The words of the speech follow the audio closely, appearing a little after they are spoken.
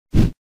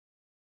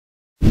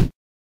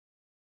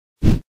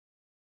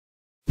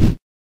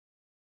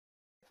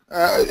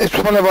It's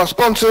one of our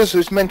sponsors,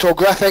 who's Mentor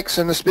Graphics,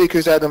 and the speaker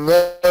is Adam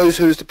Rose,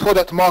 who's the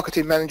Product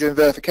Marketing Manager in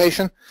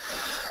Verification.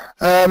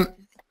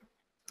 Adam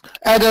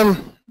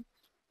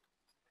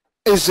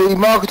is the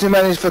Marketing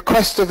Manager for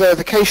Questa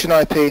Verification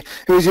IP,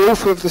 who is the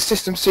author of the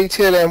System C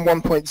TLM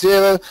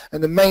 1.0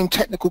 and the main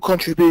technical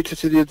contributor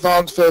to the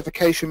Advanced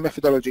Verification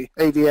Methodology,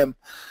 AVM,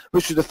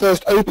 which is the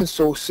first open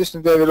source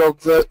System Verilog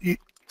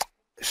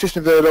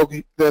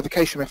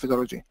verification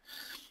methodology.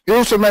 He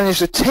also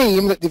managed a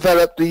team that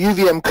developed the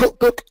UVM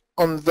cookbook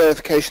on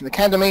Verification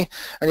Academy,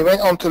 and he went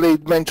on to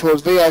lead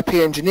Mentor's VIP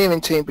engineering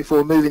team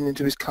before moving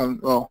into his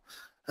current role.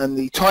 And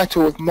the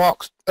title of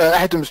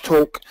Adam's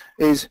talk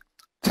is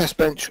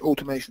Testbench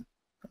Automation.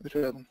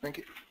 Thank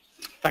you.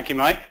 Thank you,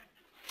 Mike.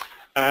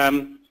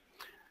 As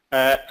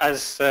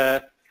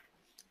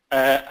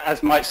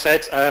Mike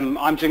said,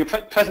 I'm doing a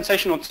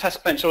presentation on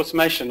Testbench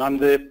Automation. I'm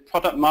the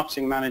Product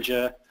Marketing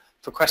Manager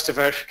for Questa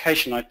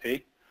Verification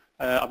IP.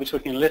 I'll be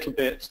talking a little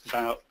bit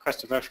about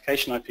Questa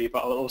Verification IP,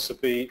 but I'll also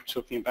be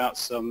talking about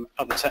some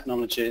other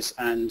technologies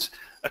and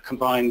a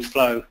combined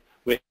flow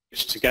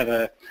which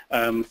together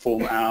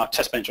form our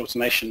Testbench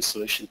Automation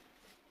solution.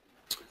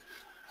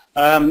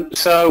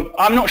 So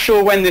I'm not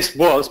sure when this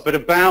was, but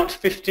about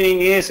 15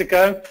 years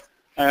ago,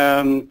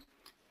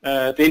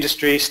 the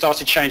industry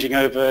started changing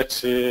over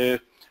to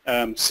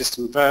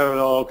System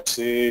Verilog,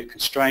 to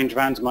constrained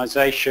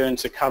randomization,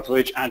 to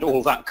coverage, and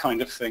all that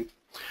kind of thing.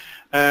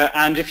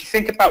 And if you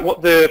think about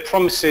what the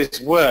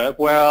promises were,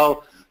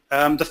 well,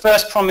 the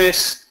first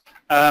promise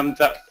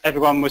that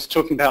everyone was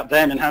talking about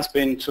then and has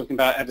been talking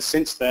about ever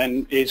since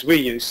then is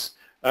reuse.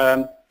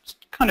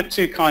 Kind of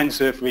two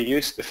kinds of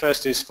reuse. The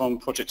first is from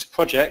project to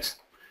project,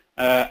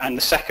 and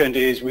the second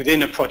is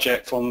within a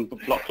project from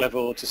block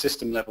level to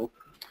system level.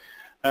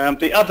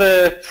 The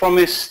other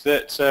promise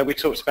that we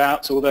talked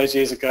about all those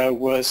years ago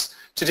was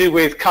to do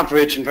with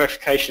coverage and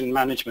verification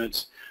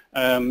management.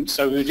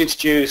 So we would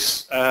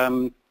introduce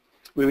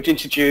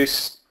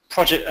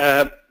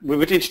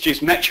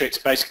metrics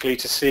basically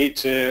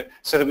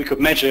so that we could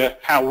measure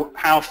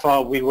how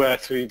far we were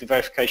through the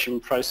verification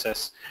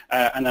process,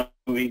 and then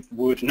we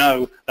would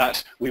know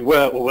that we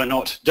were or were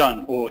not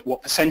done, or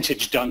what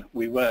percentage done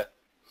we were.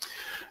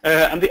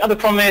 And the other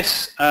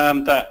promise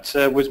that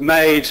was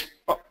made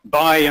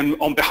by and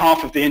on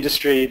behalf of the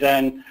industry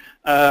then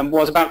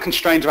was about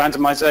constrained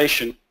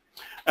randomization,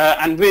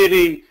 and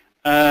really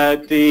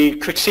the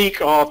critique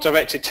of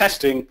directed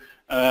testing.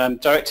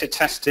 Directed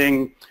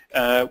testing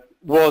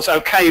was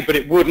okay, but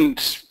it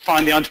wouldn't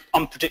find the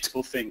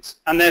unpredictable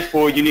things, and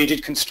therefore you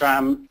needed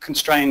constrained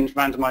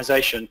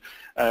randomization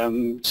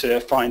to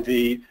find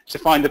the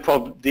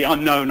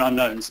unknown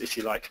unknowns, if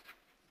you like.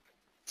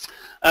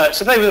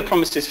 So they were the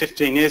promises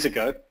 15 years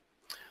ago.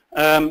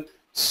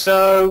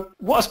 So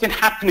what has been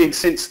happening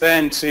since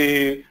then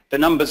to the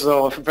numbers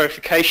of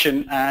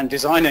verification and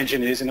design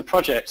engineers in a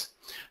project?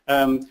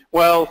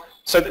 Well,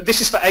 so this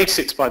is for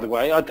ASICs, by the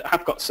way. I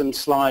have got some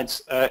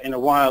slides in a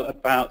while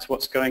about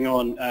what's going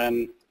on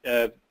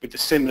with the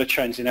similar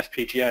trends in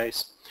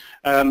FPGAs.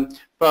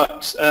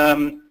 But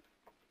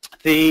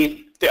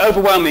the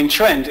overwhelming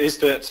trend is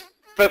that,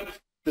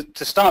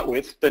 to start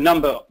with, the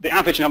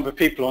average number of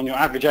people on your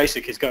average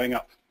ASIC is going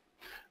up.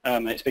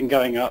 It's been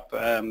going up,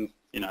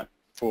 you know,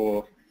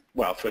 for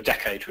a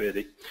decade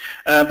really.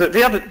 But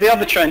the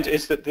other trend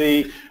is that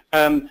the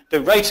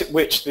rate at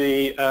which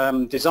the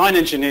design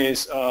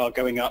engineers are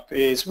going up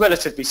is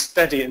relatively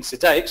steady and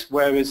sedate,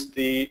 whereas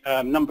the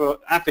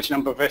average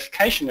number of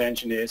verification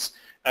engineers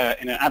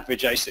in an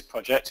average ASIC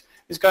project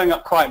is going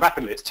up quite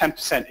rapidly. It's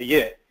 10% a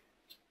year,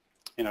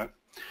 you know.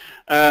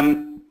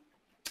 And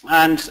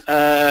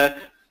for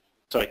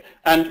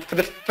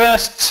the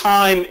first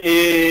time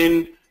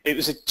it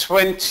was in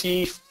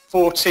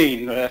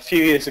 2014, a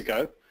few years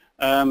ago,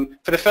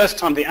 for the first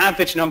time the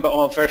average number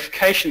of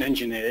verification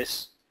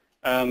engineers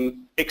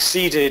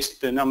exceeded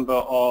the number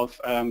of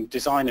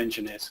design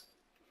engineers.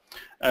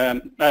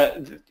 And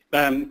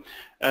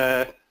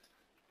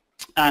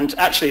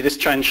actually this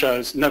trend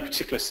shows no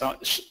particular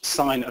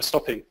sign of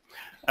stopping.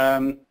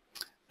 So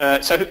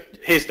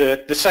here's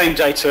the same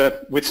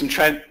data with some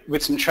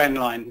trend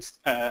lines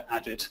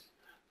added.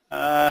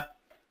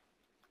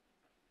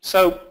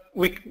 So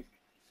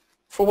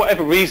for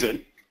whatever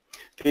reason,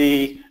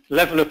 the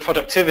level of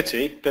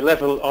productivity, the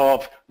level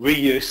of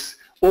reuse,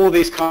 all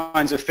these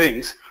kinds of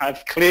things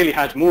have clearly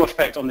had more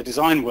effect on the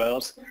design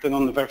world than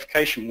on the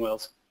verification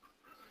world.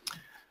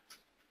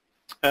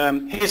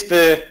 Here's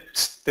the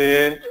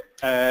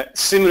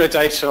similar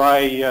data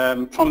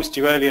I promised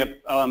you earlier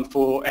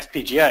for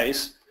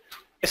FPGAs.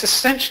 It's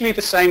essentially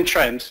the same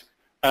trend.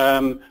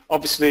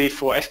 Obviously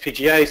for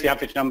FPGAs the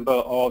average number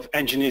of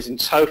engineers in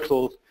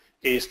total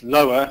is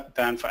lower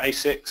than for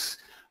ASICs,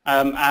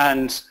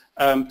 and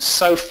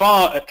so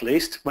far at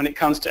least when it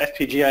comes to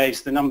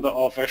FPGAs the number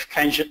of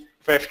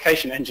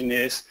verification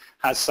engineers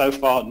has so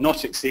far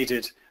not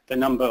exceeded the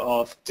number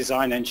of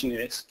design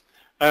engineers.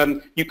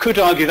 You could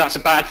argue that's a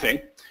bad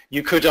thing.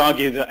 You could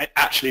argue that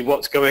actually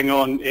what's going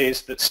on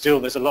is that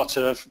still there's a lot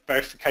of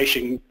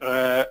verification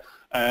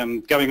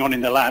going on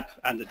in the lab,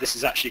 and that this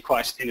is actually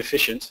quite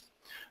inefficient.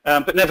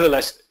 But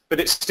nevertheless,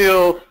 it's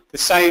still the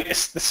same.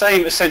 It's the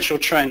same essential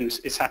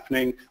trend is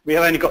happening. We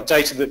have only got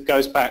data that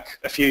goes back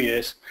a few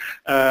years,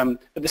 but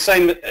the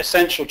same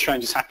essential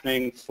trend is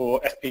happening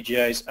for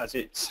FPGAs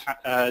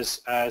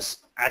as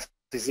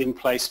is in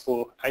place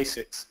for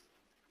ASICs.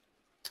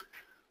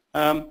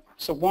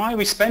 So why are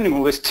we spending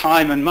all this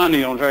time and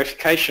money on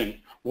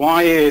verification?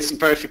 Why is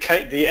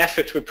the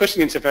effort we're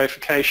putting into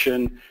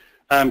verification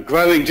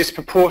growing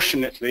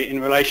disproportionately in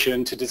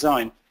relation to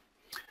design?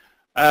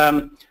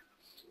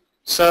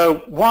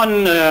 So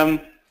one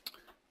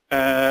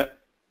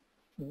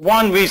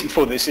reason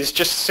for this is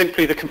just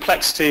simply the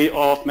complexity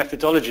of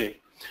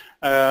methodology.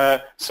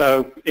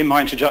 So in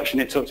my introduction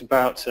it talked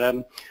about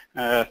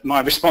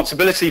my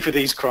responsibility for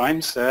these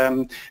crimes,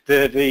 the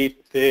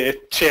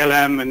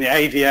TLM and the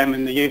AVM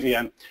and the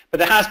UVM. But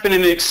there has been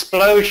an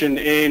explosion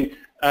in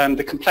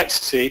the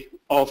complexity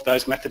of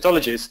those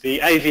methodologies. The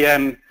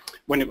AVM,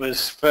 when it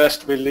was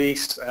first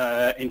released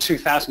in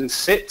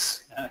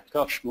 2006,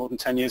 gosh, more than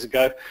 10 years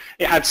ago,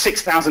 it had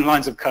 6,000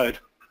 lines of code.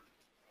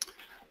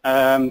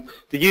 The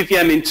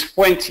UVM in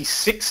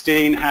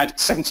 2016 had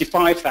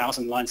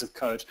 75,000 lines of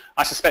code.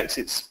 I suspect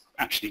it's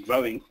actually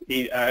growing.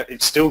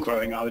 It's still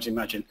growing, I would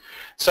imagine.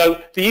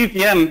 So the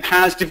UVM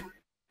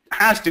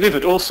has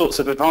delivered all sorts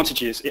of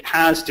advantages. It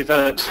has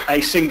developed a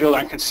single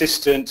and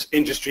consistent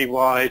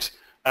industry-wide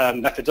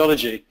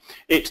methodology.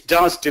 It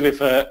does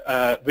deliver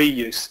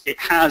reuse. It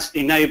has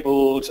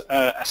enabled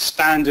a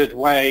standard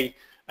way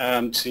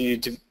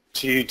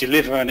to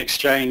deliver and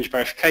exchange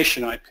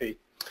verification IP.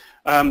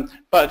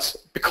 But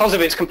because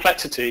of its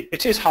complexity,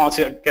 it is hard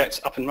to get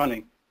up and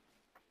running.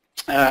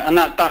 And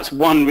that's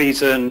one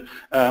reason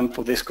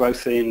for this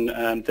growth in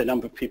the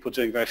number of people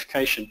doing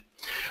verification.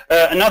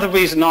 Another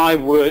reason I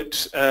would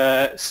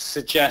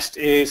suggest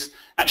is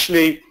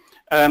actually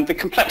the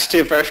complexity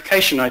of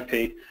verification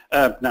IP.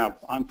 Now,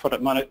 I'm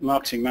product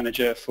marketing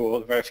manager for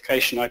the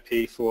verification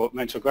IP for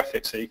mental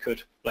graphics, so you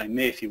could blame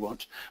me if you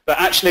want. But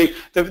actually,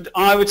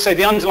 I would say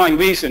the underlying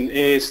reason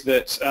is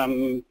that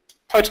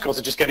protocols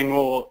are just getting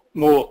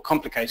more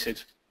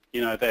complicated.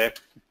 You know, they're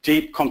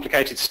deep,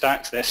 complicated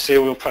stacks, they're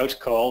serial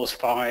protocols,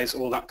 PHYs,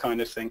 all that kind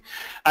of thing.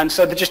 And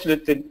so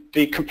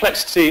the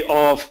complexity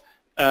of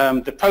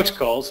the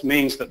protocols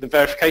means that the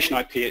verification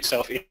IP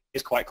itself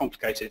is quite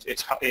complicated.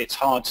 It's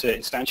hard to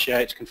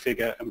instantiate,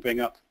 configure, and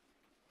bring up.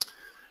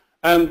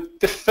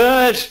 The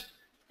third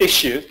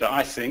issue that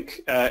I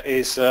think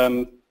is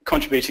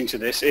contributing to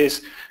this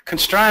is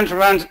constrained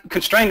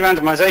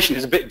randomization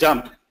is a bit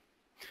dumb.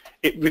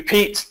 It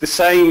repeats the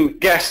same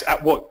guess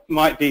at what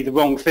might be the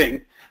wrong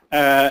thing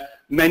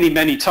many,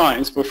 many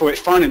times before it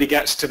finally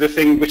gets to the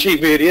thing which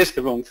really is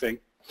the wrong thing.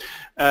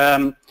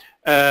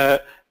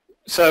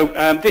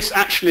 This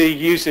actually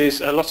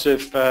uses a lot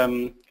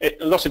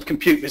of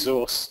compute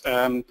resource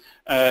to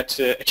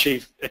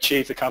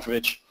achieve the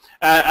coverage.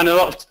 And a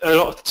lot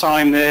of the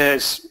time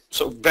there's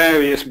sort of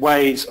various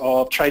ways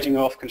of trading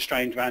off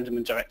constrained random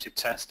and directed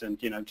test, and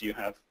do you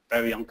have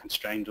very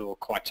unconstrained or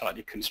quite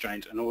tightly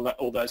constrained, and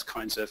all those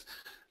kinds of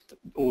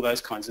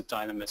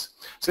dilemmas.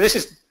 So this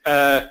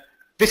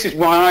is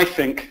why I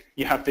think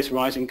you have this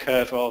rising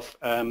curve of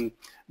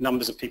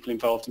numbers of people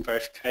involved in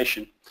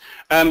verification.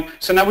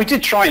 So now we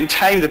did try and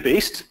tame the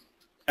beast.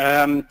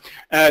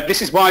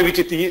 This is why we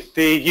did the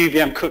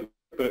UVM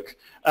cookbook.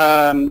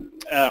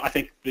 I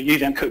think the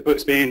UVM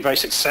cookbook's been very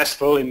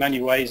successful in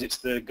many ways. It's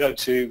the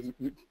go-to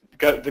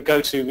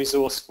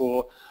resource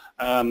for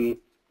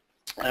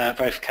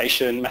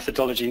verification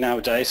methodology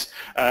nowadays.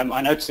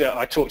 I noticed that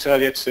I talked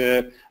earlier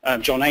to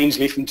John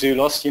Ainsley from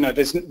Doulos.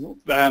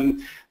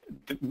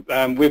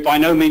 We're by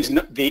no means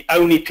the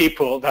only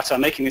people that are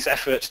making this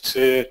effort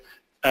to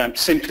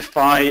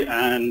simplify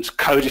and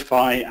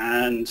codify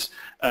and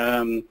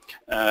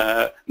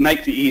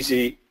make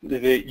the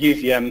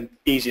UVM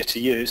easier to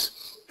use.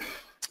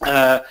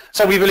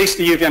 So we released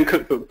the UVM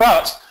cookbook,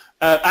 but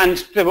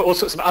and there were all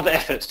sorts of other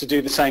efforts to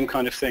do the same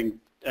kind of thing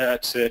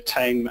to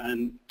tame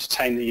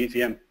the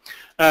UVM.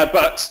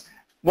 But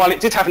while it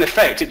did have an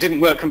effect, it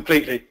didn't work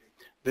completely.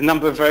 The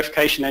number of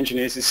verification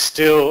engineers is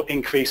still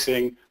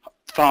increasing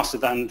faster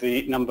than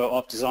the number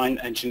of design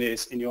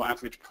engineers in your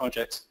average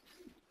project.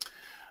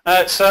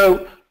 Our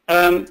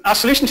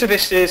solution to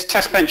this is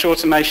Testbench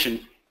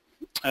Automation.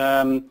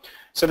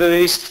 So there are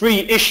these three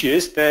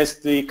issues. There's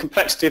the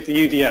complexity of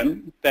the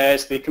UVM,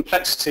 there's the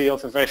complexity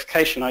of the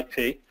verification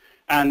IP,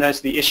 and there's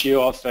the issue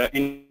of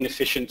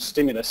inefficient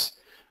stimulus.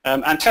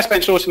 And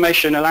Testbench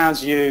Automation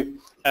allows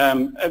you,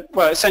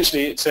 well,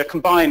 essentially it's a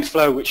combined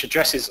flow which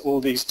addresses all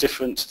these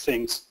different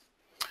things.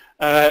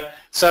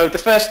 So the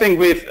first thing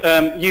with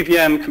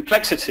UVM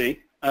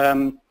complexity,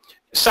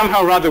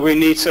 somehow or other we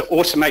need to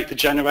automate the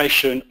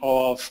generation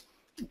of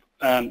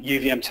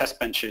UVM test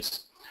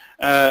benches.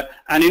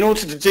 And in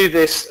order to do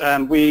this,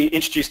 we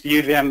introduced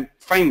the UVM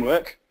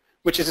framework,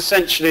 which is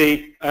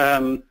essentially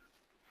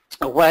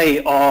a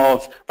way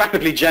of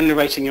rapidly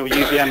generating your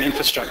UVM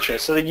infrastructure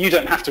so that you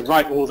don't have to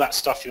write all that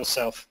stuff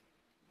yourself.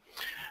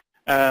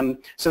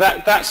 So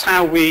that's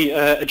how we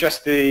address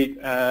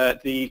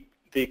the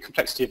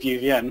complexity of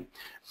UVM.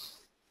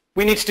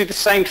 We need to do the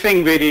same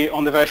thing really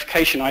on the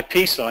verification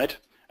IP side.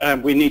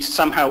 We need to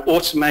somehow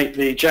automate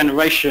the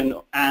generation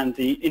and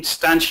the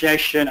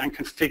instantiation and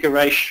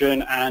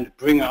configuration and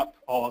bring up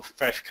of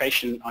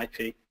verification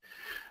IP.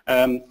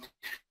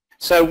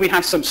 So we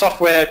have some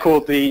software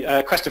called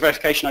the Questa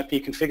Verification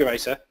IP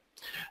Configurator.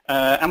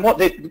 And what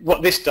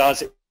this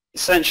does,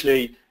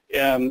 essentially,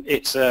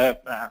 it's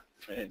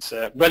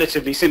a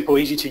relatively simple,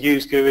 easy to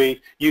use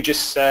GUI. You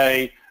just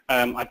say,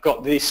 I've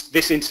got this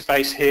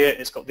interface here,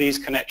 it's got these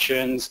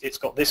connections, it's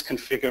got this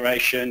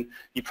configuration,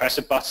 you press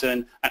a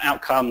button and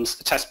out comes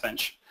the test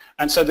bench.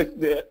 And so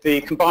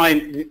these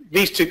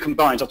two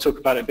combined, I'll talk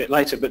about it a bit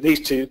later, but these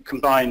two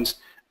combined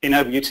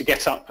enable you to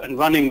get up and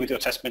running with your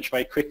test bench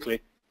very quickly.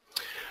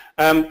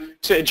 To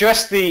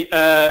address the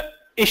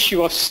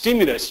issue of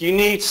stimulus, you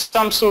need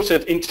some sort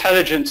of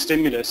intelligent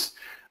stimulus.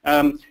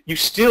 You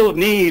still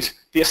need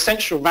the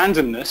essential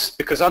randomness,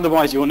 because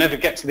otherwise you'll never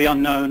get to the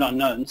unknown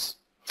unknowns.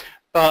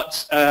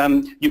 But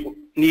you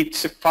need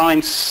to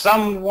find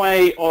some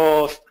way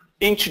of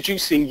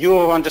introducing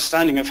your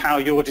understanding of how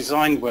your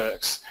design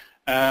works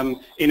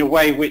in a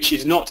way which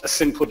is not a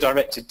simple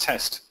directed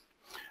test.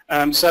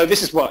 So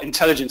this is what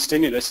intelligent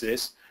stimulus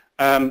is.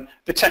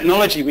 The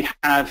technology we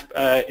have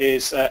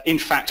is in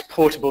fact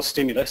portable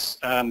stimulus.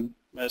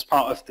 As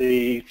part of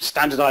the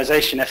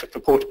standardization effort for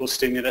portable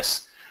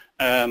stimulus,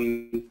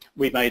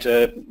 we made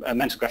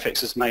Mental Graphics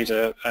has made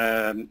a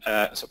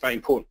very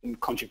important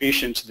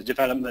contribution to the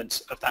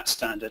development of that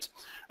standard.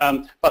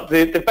 But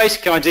the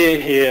basic idea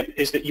here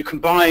is that you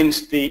combine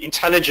the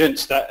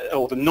intelligence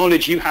or the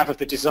knowledge you have of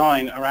the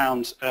design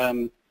around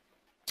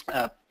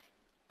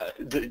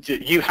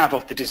you have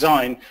of the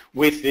design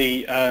with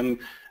the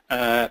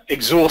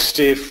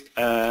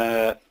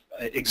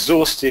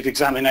exhaustive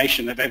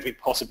examination of every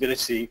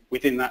possibility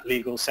within that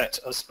legal set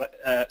of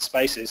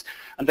spaces,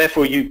 and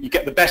therefore you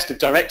get the best of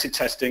directed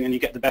testing and you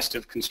get the best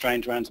of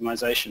constrained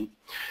randomization.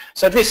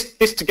 So this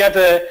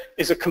together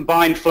is a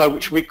combined flow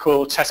which we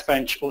call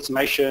Testbench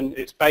Automation.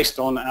 It's based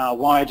on our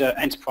wider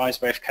enterprise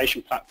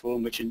verification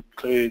platform, which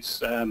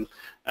includes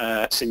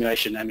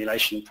simulation,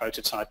 emulation,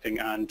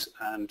 prototyping,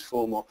 and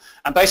formal.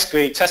 And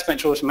basically,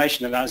 Testbench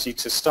Automation allows you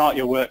to start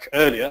your work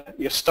earlier.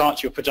 You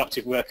start your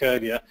productive work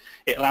earlier.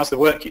 It allows the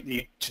work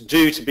you to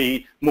do to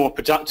be more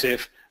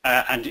productive,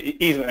 and it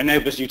either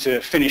enables you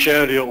to finish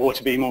earlier or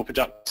to be more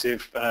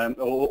productive,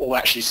 or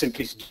actually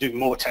simply to do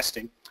more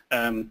testing,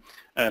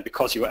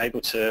 because you were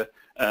able to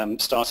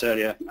start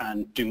earlier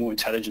and do more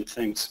intelligent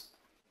things.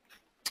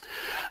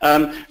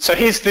 So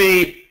here's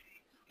the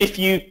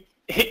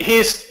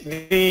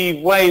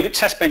way that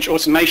Testbench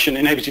Automation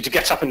enables you to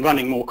get up and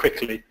running more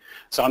quickly.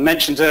 So I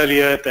mentioned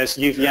earlier there's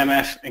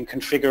UVMF and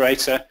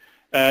Configurator.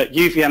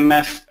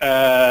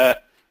 UVMF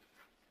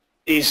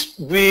is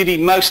really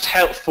most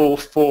helpful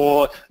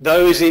for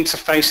those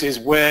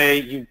interfaces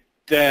where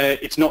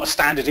it's not a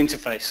standard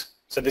interface.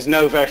 So there's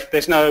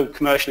no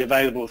commercially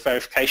available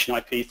verification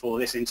IP for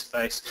this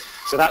interface.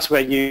 So that's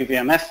where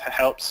UVMF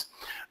helps.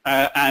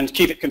 And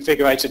Qubit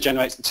Configurator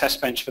generates the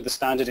test bench for the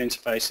standard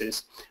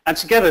interfaces. And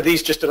together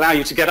these just allow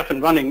you to get up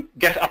and running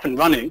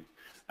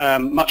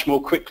much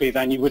more quickly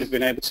than you would have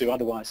been able to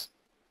otherwise.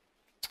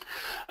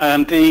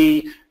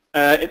 The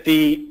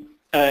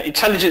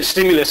intelligent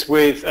stimulus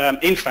with,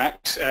 in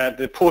fact,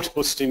 the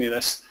portable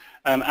stimulus,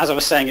 as I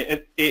was saying,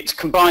 it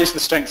combines the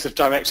strengths of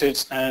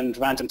directed and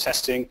random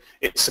testing.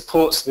 It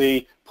supports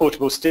the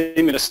portable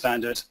stimulus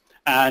standard,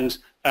 and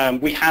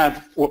we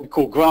have what we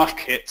call graph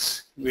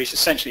kits, which is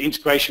essentially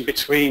integration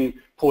between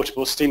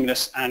portable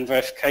stimulus and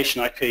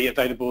verification IP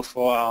available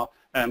for our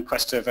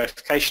Questa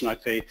verification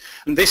IP.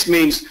 And this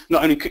means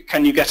not only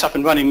can you get up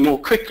and running more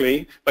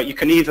quickly, but you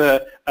can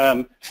either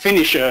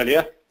finish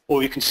earlier,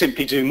 or you can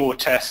simply do more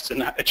tests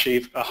and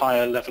achieve a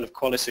higher level of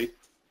quality.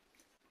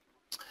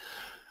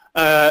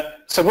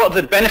 So what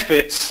are the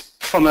benefits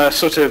from a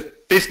sort of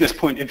business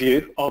point of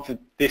view of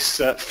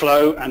this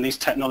flow and these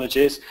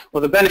technologies?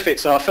 Well, the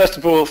benefits are, first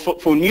of all,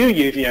 for new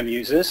UVM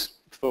users,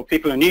 for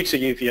people who are new to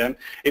UVM,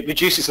 it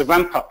reduces the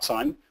ramp-up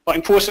time, but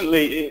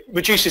importantly, it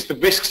reduces the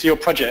risks to your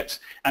project,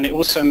 and it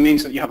also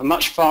means that you have a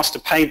much faster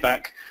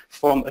payback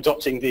from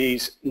adopting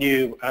these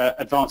new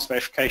advanced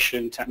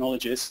verification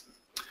technologies.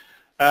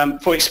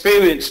 For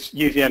experienced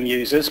UVM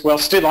users, well,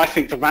 still I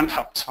think the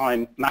ramp-up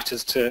time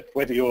matters to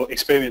whether you're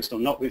experienced or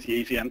not with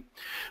UVM,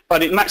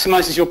 but it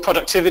maximizes your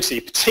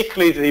productivity,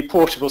 particularly the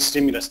portable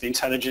stimulus, the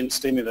intelligent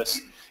stimulus.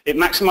 It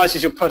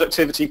maximizes your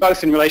productivity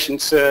both in relation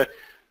to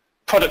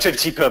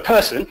productivity per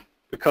person,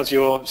 because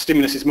your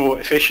stimulus is more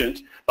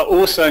efficient, but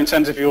also in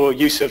terms of your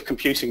use of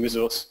computing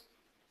resource.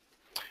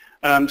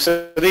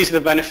 So these are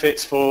the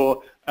benefits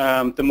for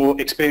the more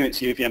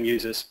experienced UVM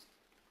users.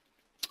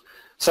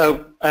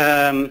 So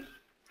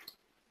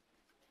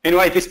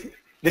anyway,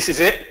 this is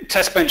it.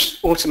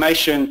 Testbench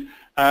Automation.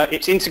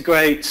 It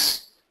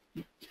integrates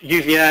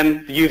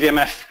UVM, the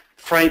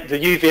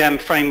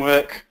UVM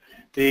framework,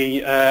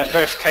 the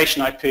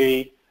verification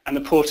IP, and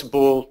the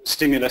portable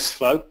stimulus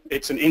flow.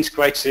 It's an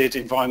integrated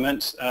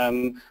environment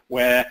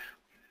where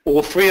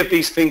all three of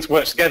these things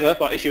work together,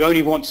 but if you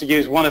only want to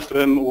use one of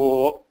them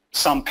or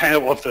some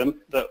pair of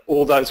them, that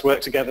all those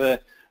work together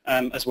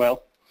as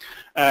well.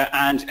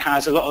 And it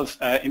has a lot of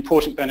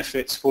important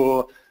benefits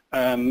for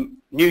new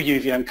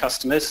UVM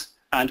customers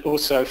and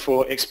also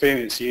for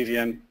experienced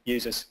UVM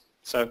users.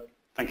 So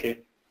thank you.